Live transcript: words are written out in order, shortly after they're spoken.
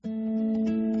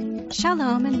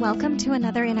Shalom and welcome to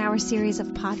another in our series of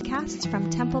podcasts from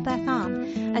Temple Beth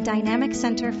Am, a dynamic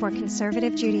center for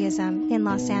conservative Judaism in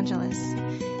Los Angeles.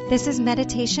 This is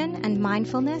Meditation and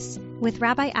Mindfulness with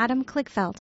Rabbi Adam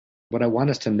Kligfeld. What I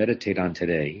want us to meditate on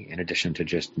today, in addition to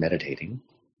just meditating,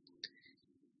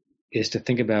 is to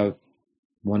think about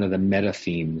one of the meta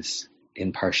themes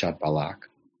in Parshat Balak.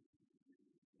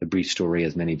 The brief story,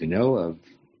 as many of you know, of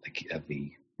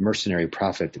the mercenary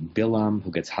prophet Bilam, who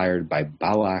gets hired by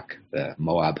Balak, the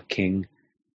Moab king,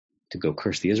 to go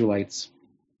curse the Israelites.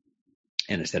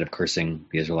 And instead of cursing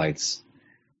the Israelites,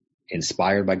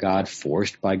 inspired by God,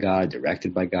 forced by God,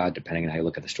 directed by God, depending on how you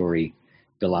look at the story,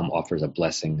 Bilam offers a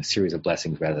blessing, a series of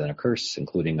blessings rather than a curse,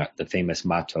 including the famous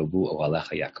Ma Tovu O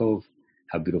Alecha Yaakov,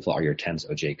 how beautiful are your tents,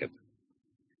 O Jacob.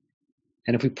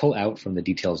 And if we pull out from the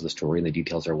details of the story, and the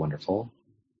details are wonderful,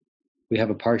 we have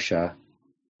a parsha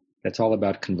that's all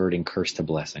about converting curse to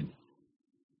blessing.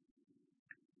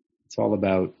 It's all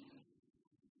about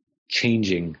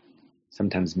changing,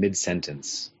 sometimes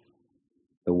mid-sentence,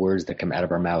 the words that come out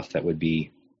of our mouth that would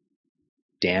be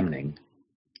damning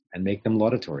and make them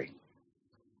laudatory.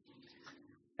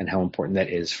 And how important that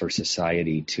is for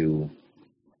society to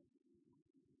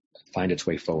find its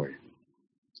way forward.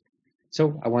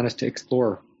 So I want us to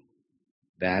explore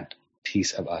that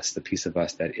piece of us, the piece of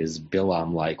us that is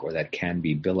Bilam-like, or that can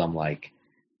be Bilam-like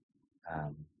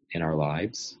in our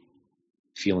lives,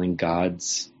 feeling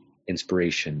God's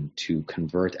inspiration to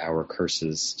convert our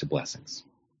curses to blessings.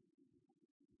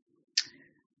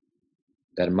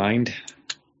 With that in mind,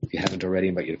 if you haven't already, I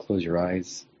invite you to close your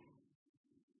eyes.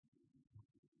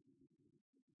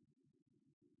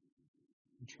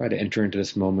 Try to enter into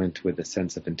this moment with a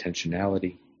sense of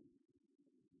intentionality.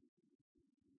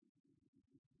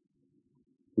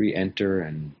 Re-enter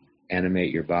and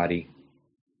animate your body.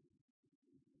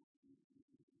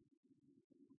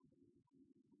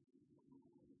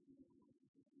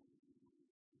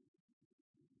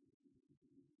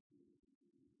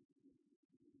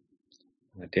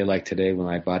 On a day like today, when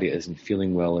my body isn't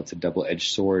feeling well, it's a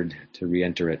double-edged sword to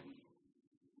re-enter it.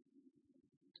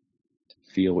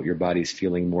 To feel what your body's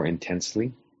feeling more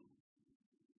intensely,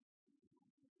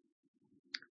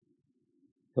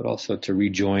 but also to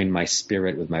rejoin my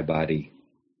spirit with my body,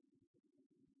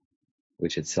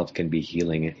 which itself can be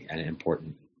healing and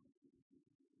important.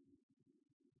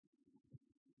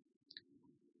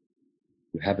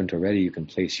 If you haven't already, you can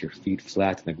place your feet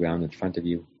flat on the ground in front of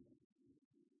you.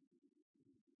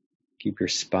 Keep your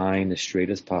spine as straight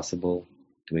as possible,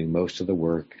 doing most of the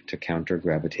work to counter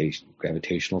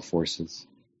gravitational forces.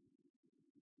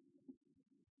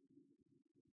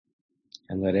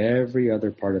 And let every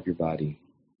other part of your body,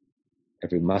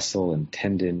 every muscle and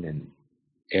tendon and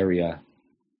area,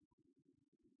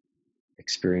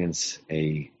 experience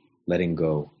a letting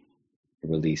go, a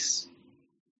release,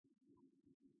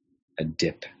 a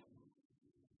dip.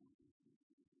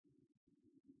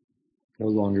 No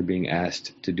longer being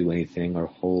asked to do anything or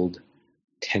hold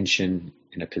tension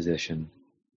in a position.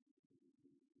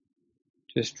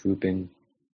 Just drooping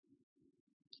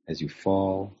as you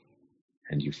fall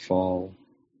and you fall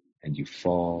and you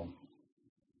fall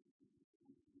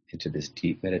into this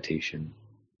deep meditation,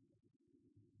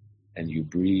 and you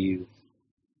breathe,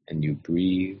 and you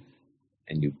breathe,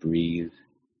 and you breathe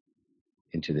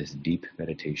into this deep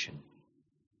meditation,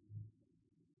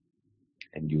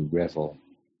 and you revel,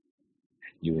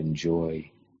 and you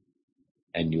enjoy,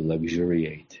 and you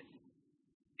luxuriate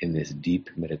in this deep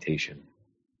meditation.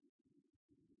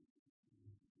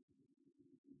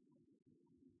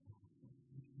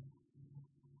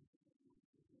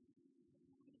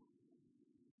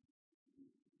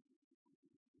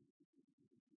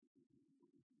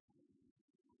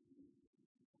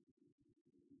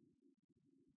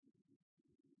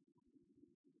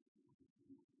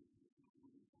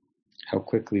 How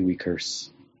quickly we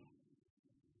curse.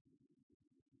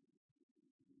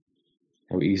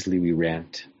 How easily we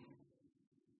rant.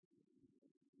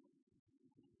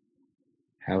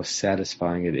 How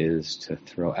satisfying it is to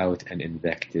throw out an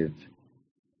invective,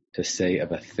 to say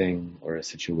of a thing or a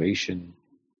situation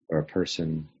or a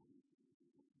person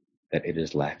that it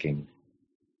is lacking,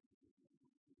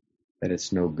 that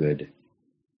it's no good,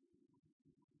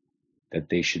 that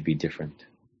they should be different.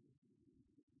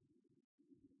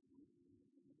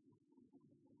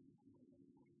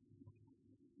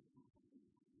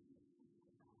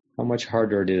 How much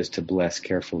harder it is to bless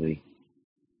carefully,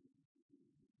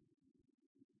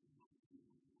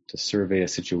 to survey a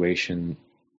situation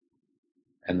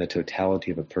and the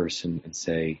totality of a person and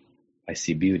say, I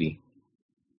see beauty,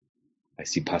 I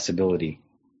see possibility,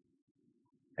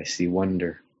 I see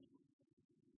wonder,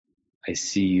 I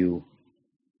see you,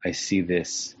 I see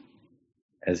this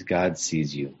as God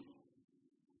sees you,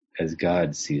 as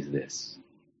God sees this.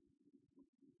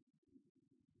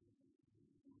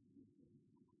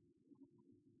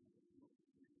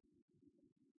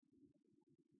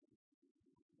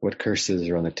 What curses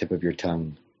are on the tip of your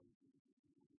tongue,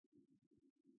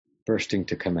 bursting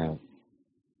to come out?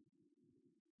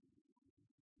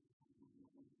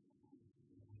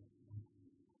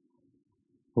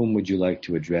 Whom would you like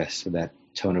to address with that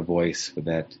tone of voice, with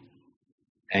that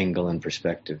angle and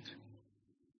perspective?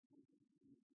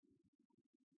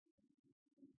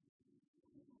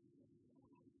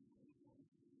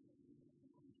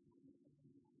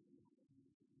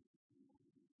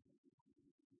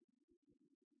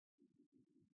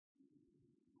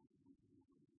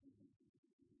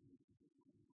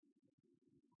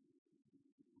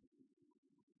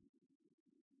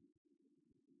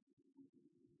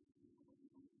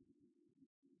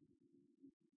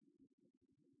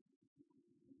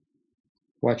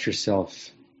 Watch yourself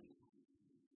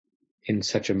in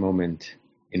such a moment,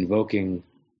 invoking,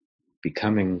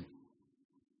 becoming,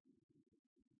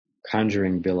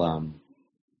 conjuring Bilam,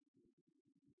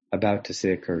 about to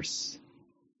say a curse,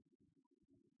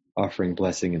 offering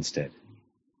blessing instead.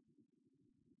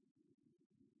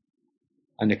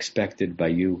 Unexpected by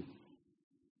you,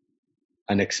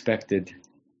 unexpected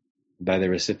by the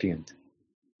recipient.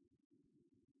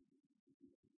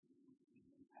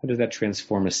 How does that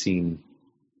transform a scene?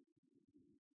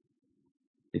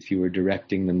 If you were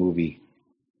directing the movie,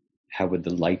 how would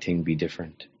the lighting be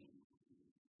different?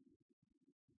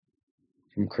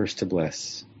 From curse to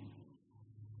bless,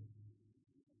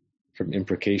 from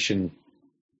imprecation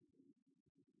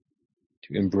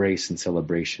to embrace and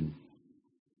celebration.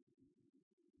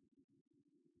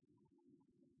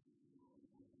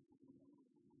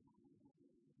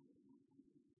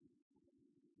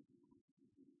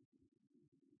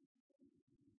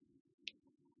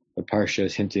 The Parsha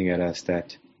is hinting at us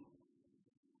that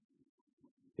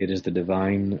it is the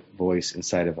divine voice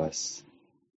inside of us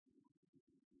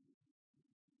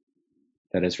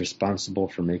that is responsible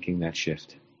for making that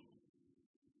shift.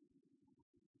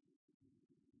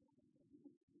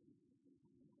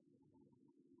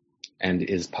 And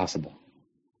is possible.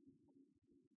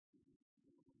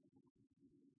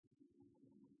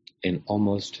 In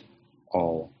almost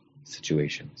all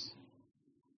situations.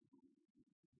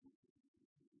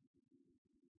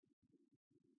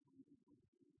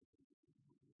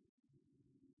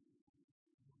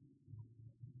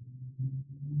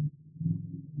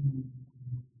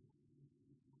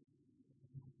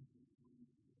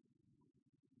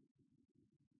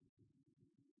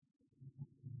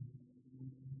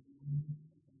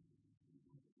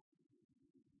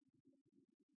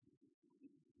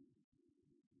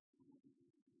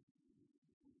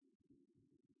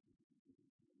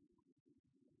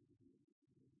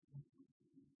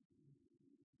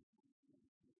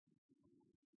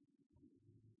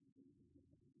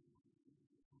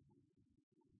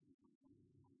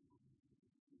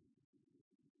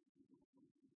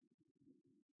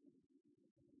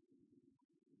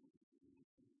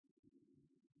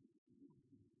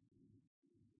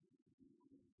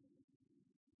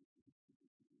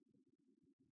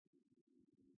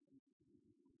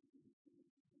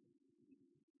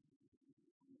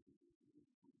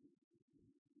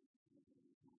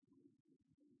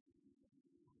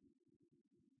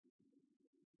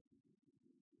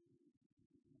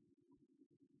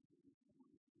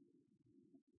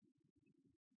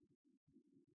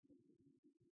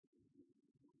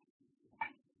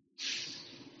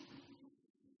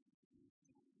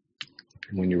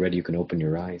 And when you're ready, you can open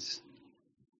your eyes.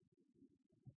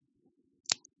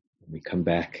 We come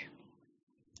back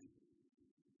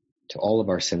to all of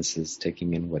our senses,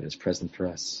 taking in what is present for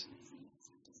us,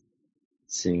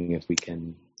 seeing if we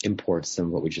can import some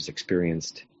of what we just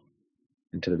experienced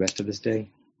into the rest of this day,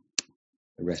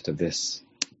 the rest of this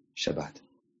Shabbat.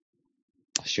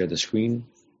 I'll share the screen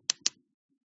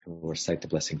and we'll recite the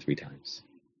blessing 3 times.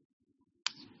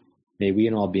 May we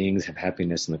and all beings have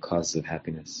happiness and the causes of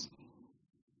happiness.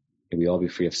 May we all be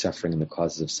free of suffering and the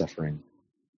causes of suffering.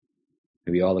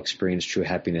 May we all experience true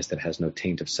happiness that has no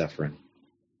taint of suffering.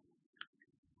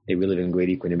 May we live in great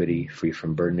equanimity, free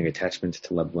from burdening attachment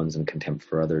to loved ones and contempt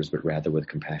for others, but rather with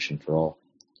compassion for all.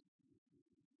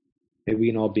 May we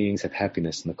and all beings have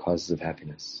happiness and the causes of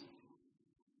happiness.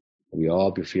 May we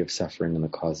all be free of suffering and the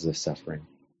causes of suffering.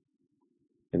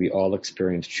 May we all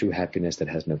experience true happiness that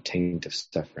has no taint of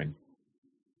suffering.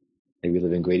 May we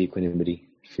live in great equanimity,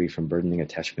 free from burdening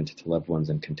attachment to loved ones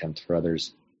and contempt for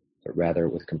others, but rather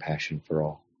with compassion for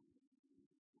all.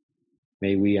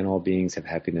 May we and all beings have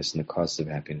happiness and the causes of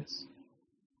happiness.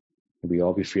 May we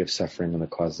all be free of suffering and the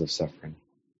causes of suffering.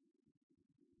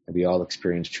 May we all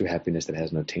experience true happiness that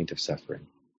has no taint of suffering.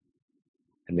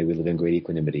 And may we live in great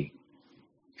equanimity,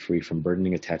 free from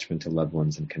burdening attachment to loved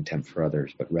ones and contempt for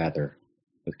others, but rather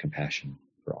with compassion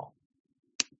for all.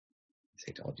 I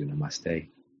say to all of you, namaste,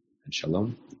 and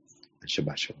shalom, and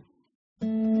Shabbat shalom.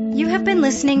 You have been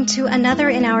listening to another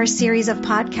in our series of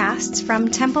podcasts from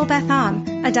Temple Beth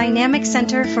Am, a dynamic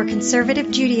center for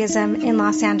conservative Judaism in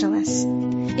Los Angeles.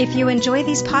 If you enjoy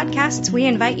these podcasts, we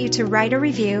invite you to write a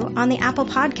review on the Apple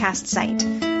Podcast site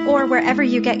or wherever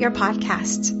you get your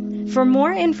podcasts. For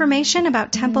more information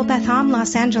about Temple Beth Am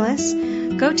Los Angeles,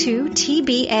 go to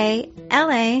tbala.org.